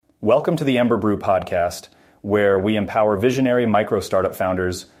Welcome to the Ember Brew podcast, where we empower visionary micro startup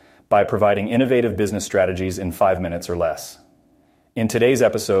founders by providing innovative business strategies in 5 minutes or less. In today's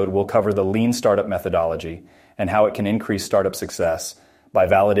episode, we'll cover the lean startup methodology and how it can increase startup success by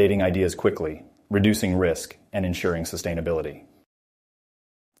validating ideas quickly, reducing risk, and ensuring sustainability.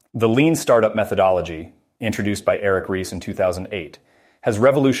 The lean startup methodology, introduced by Eric Ries in 2008, has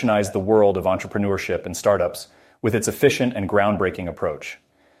revolutionized the world of entrepreneurship and startups with its efficient and groundbreaking approach.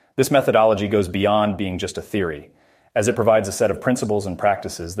 This methodology goes beyond being just a theory, as it provides a set of principles and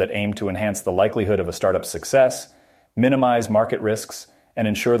practices that aim to enhance the likelihood of a startup's success, minimize market risks, and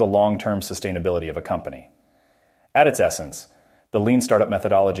ensure the long-term sustainability of a company. At its essence, the lean startup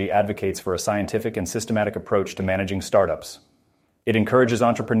methodology advocates for a scientific and systematic approach to managing startups. It encourages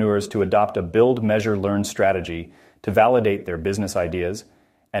entrepreneurs to adopt a build, measure, learn strategy to validate their business ideas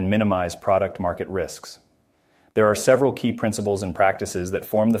and minimize product-market risks. There are several key principles and practices that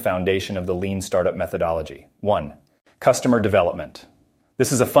form the foundation of the lean startup methodology. 1. Customer development.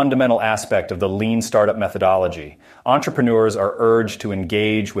 This is a fundamental aspect of the lean startup methodology. Entrepreneurs are urged to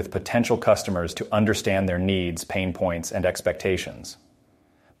engage with potential customers to understand their needs, pain points, and expectations.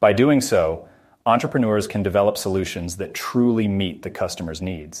 By doing so, entrepreneurs can develop solutions that truly meet the customer's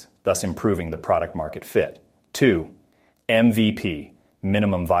needs, thus improving the product-market fit. 2. MVP,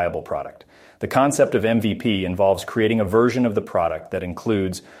 minimum viable product. The concept of MVP involves creating a version of the product that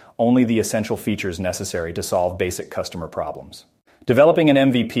includes only the essential features necessary to solve basic customer problems. Developing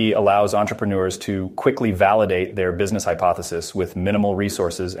an MVP allows entrepreneurs to quickly validate their business hypothesis with minimal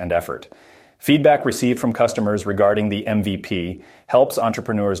resources and effort. Feedback received from customers regarding the MVP helps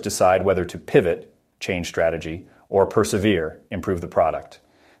entrepreneurs decide whether to pivot, change strategy, or persevere, improve the product.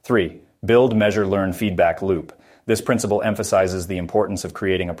 3. Build, measure, learn feedback loop. This principle emphasizes the importance of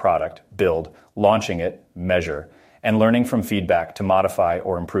creating a product, build, launching it, measure, and learning from feedback to modify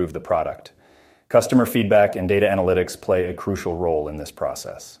or improve the product. Customer feedback and data analytics play a crucial role in this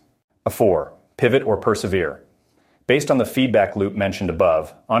process. 4. Pivot or persevere. Based on the feedback loop mentioned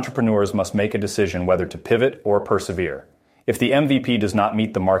above, entrepreneurs must make a decision whether to pivot or persevere. If the MVP does not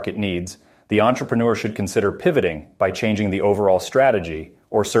meet the market needs, the entrepreneur should consider pivoting by changing the overall strategy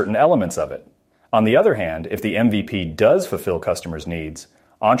or certain elements of it. On the other hand, if the MVP does fulfill customers' needs,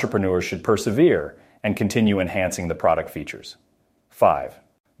 entrepreneurs should persevere and continue enhancing the product features. 5.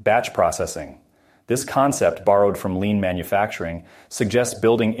 Batch processing. This concept, borrowed from lean manufacturing, suggests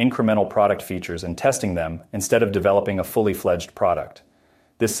building incremental product features and testing them instead of developing a fully fledged product.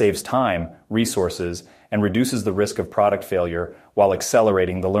 This saves time, resources, and reduces the risk of product failure while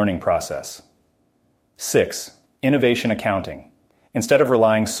accelerating the learning process. 6. Innovation accounting. Instead of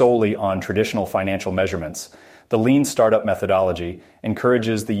relying solely on traditional financial measurements, the lean startup methodology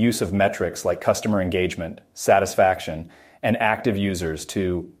encourages the use of metrics like customer engagement, satisfaction, and active users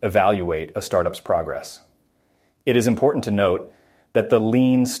to evaluate a startup's progress. It is important to note that the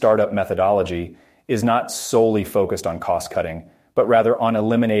lean startup methodology is not solely focused on cost cutting, but rather on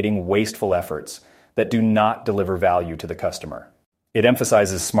eliminating wasteful efforts that do not deliver value to the customer. It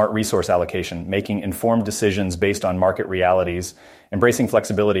emphasizes smart resource allocation, making informed decisions based on market realities, embracing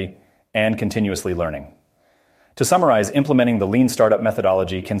flexibility, and continuously learning. To summarize, implementing the lean startup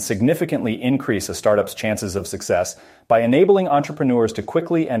methodology can significantly increase a startup's chances of success by enabling entrepreneurs to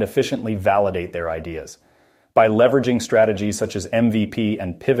quickly and efficiently validate their ideas. By leveraging strategies such as MVP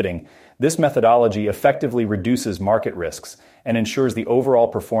and pivoting, this methodology effectively reduces market risks and ensures the overall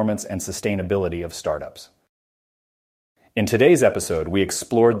performance and sustainability of startups. In today's episode, we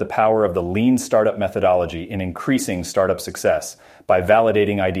explored the power of the lean startup methodology in increasing startup success by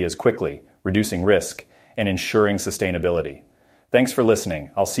validating ideas quickly, reducing risk, and ensuring sustainability. Thanks for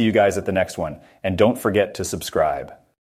listening. I'll see you guys at the next one, and don't forget to subscribe.